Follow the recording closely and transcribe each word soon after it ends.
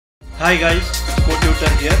Hi guys,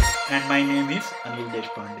 CodeTutor here and my name is Anil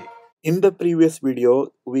Deshpande. In the previous video,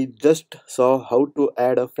 we just saw how to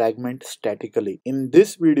add a fragment statically. In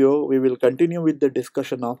this video, we will continue with the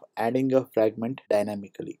discussion of adding a fragment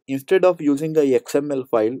dynamically. Instead of using a XML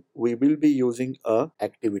file, we will be using a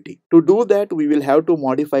activity. To do that, we will have to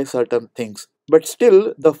modify certain things. But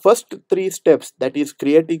still, the first three steps, that is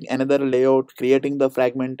creating another layout, creating the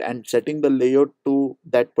fragment and setting the layout to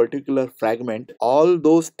that particular fragment, all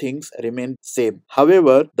those things remain same.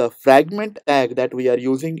 However, the fragment tag that we are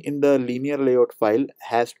using in the linear layout file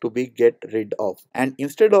has to be get rid of. And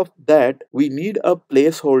instead of that, we need a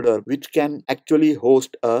placeholder which can actually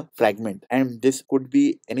host a fragment. And this could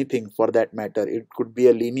be anything for that matter. It could be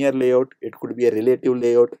a linear layout, it could be a relative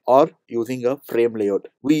layout, or using a frame layout.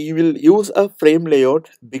 We will use a frame layout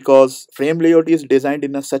because frame layout is designed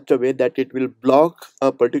in such a way that it will block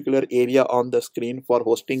a particular area on the screen for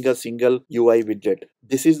hosting a single UI widget.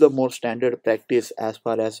 This is the more standard practice as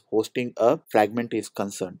far as hosting a fragment is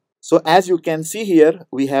concerned. So as you can see here,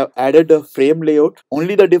 we have added a frame layout.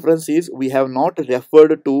 Only the difference is we have not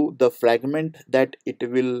referred to the fragment that it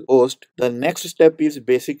will host. The next step is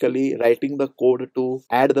basically writing the code to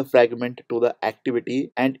add the fragment to the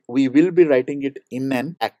activity, and we will be writing it in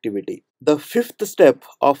an activity. The fifth step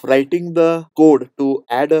of writing the code to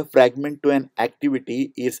add a fragment to an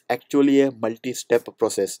activity is actually a multi-step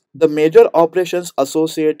process. The major operations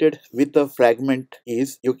associated with a fragment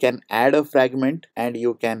is you can add a fragment and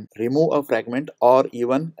you can remove a fragment or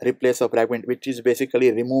even replace a fragment, which is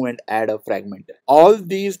basically remove and add a fragment. All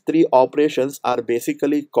these three operations are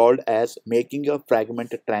basically called as making a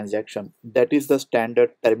fragment transaction. That is the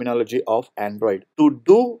standard terminology of Android. To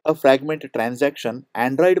do a fragment transaction,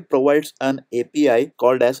 Android provides an API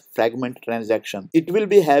called as FragmentTransaction. It will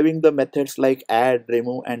be having the methods like add,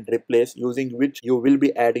 remove and replace, using which you will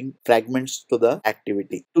be adding fragments to the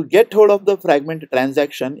activity. To get hold of the fragment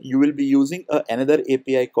transaction, you will be using another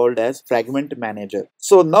API called as FragmentManager.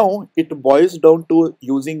 So now it boils down to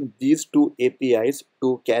using these two APIs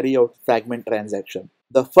to carry out fragment transaction.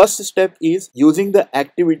 The first step is using the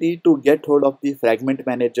activity to get hold of the fragment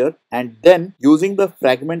manager, and then using the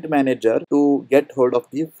fragment manager to get hold of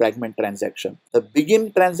the fragment transaction. The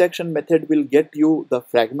begin transaction method will get you the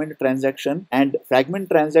fragment transaction, and fragment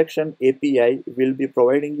transaction API will be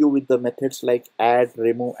providing you with the methods like add,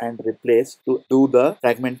 remove and replace to do the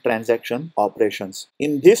fragment transaction operations.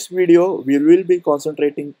 In this video, we will be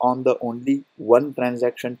concentrating on the only one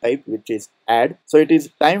transaction type, which is add. So it is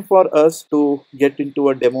time for us to get into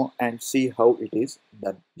a demo and see how it is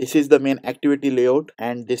done. This is the main activity layout,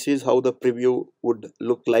 and this is how the preview would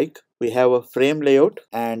look like. We have a frame layout,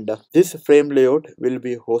 and this frame layout will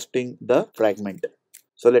be hosting the fragment.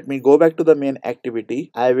 So let me go back to the main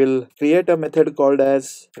activity. I will create a method called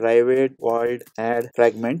as private void add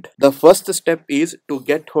fragment. The first step is to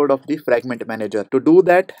get hold of the fragment manager. To do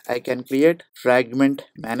that, I can create fragment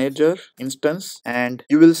manager instance, and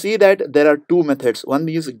you will see that there are two methods. One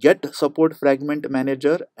is get support fragment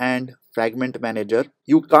manager and fragment manager.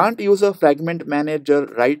 You can't use a fragment manager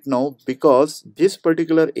right now because this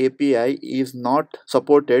particular API is not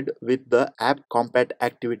supported with the app compat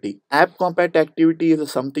activity. App compat activity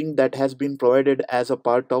is something that has been provided as a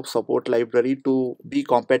part of support library to be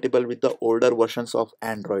compatible with the older versions of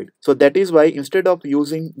Android. So that is why instead of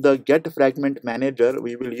using the get fragment manager,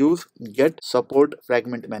 we will use get support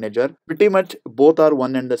fragment manager. Pretty much both are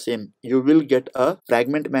one and the same. You will get a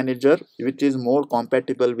fragment manager which is more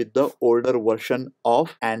compatible with the older version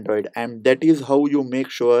of Android, and that is how you make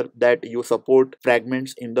sure that you support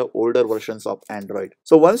fragments in the older versions of Android.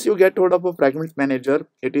 So once you get hold of a fragment manager,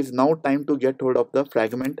 it is now time to get hold of the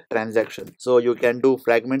fragment transaction. So you can do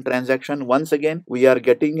fragment transaction. Once again, we are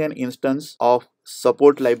getting an instance of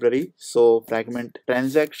support library. So fragment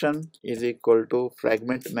transaction is equal to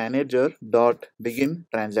fragment manager dot begin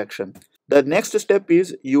transaction. The next step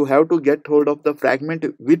is you have to get hold of the fragment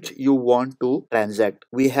which you want to transact.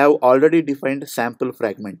 We have already defined sample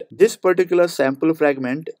fragment. This particular sample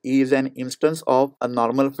fragment is an instance of a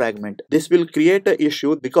normal fragment. This will create an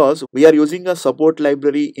issue because we are using a support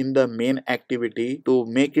library in the main activity to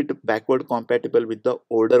make it backward compatible with the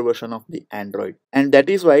older version of the Android. And that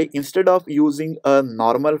is why instead of using a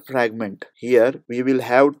normal fragment here, we will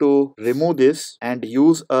have to remove this and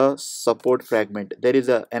use a support fragment. There is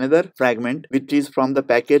another fragment which is from the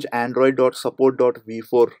package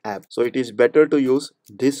android.support.v4 app. So it is better to use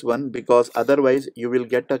this one because otherwise you will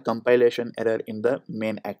get a compilation error in the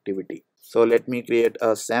main activity. So let me create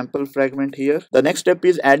a sample fragment here. The next step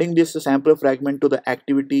is adding this sample fragment to the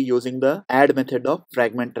activity using the add method of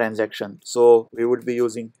fragment transaction. So we would be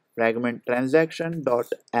using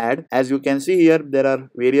FragmentTransaction.add. As you can see here, there are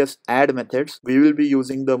various add methods. We will be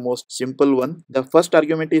using the most simple one. The first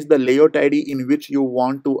argument is the layout ID in which you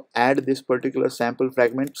want to add this particular sample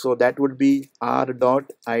fragment. So that would be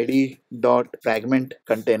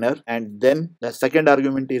r.id.fragmentContainer, and then the second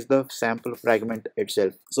argument is the sample fragment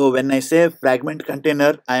itself. So when I say fragment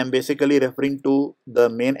container, I am basically referring to the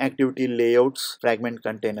main activity layouts fragment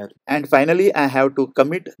container. And finally, I have to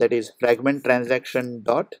commit, that is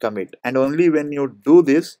FragmentTransaction.commit, and only when you do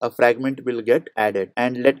this, a fragment will get added.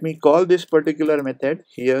 And let me call this particular method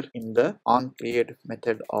here in the onCreate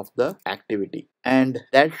method of the activity. And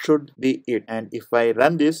that should be it. And if I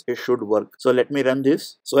run this, it should work. So let me run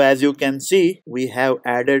this. So as you can see, we have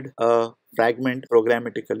added a fragment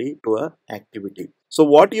programmatically to a activity. So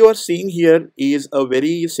what you are seeing here is a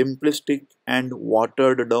very simplistic and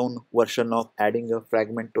watered down version of adding a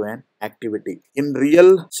fragment to an activity. In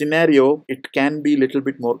real scenario, it can be a little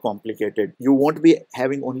bit more complicated. You won't be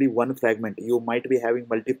having only one fragment. You might be having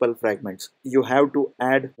multiple fragments. You have to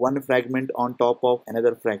add one fragment on top of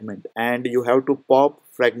another fragment, and you have to pop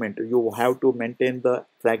fragment. You have to maintain the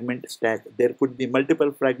fragment stack. There could be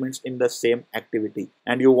multiple fragments in the same activity,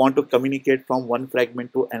 and you want to communicate from one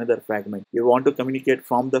fragment to another fragment. You want to communicate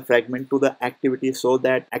from the fragment to the activity so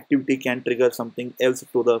that activity can trigger something else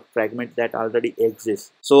to the fragment that already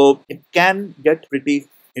exists. So it can get pretty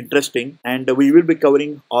interesting, and we will be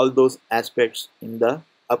covering all those aspects in the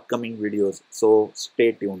upcoming videos. So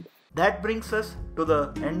stay tuned. That brings us to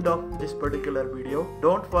the end of this particular video.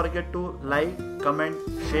 Don't forget to like, comment,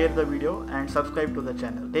 share the video and subscribe to the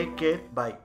channel. Take care. Bye.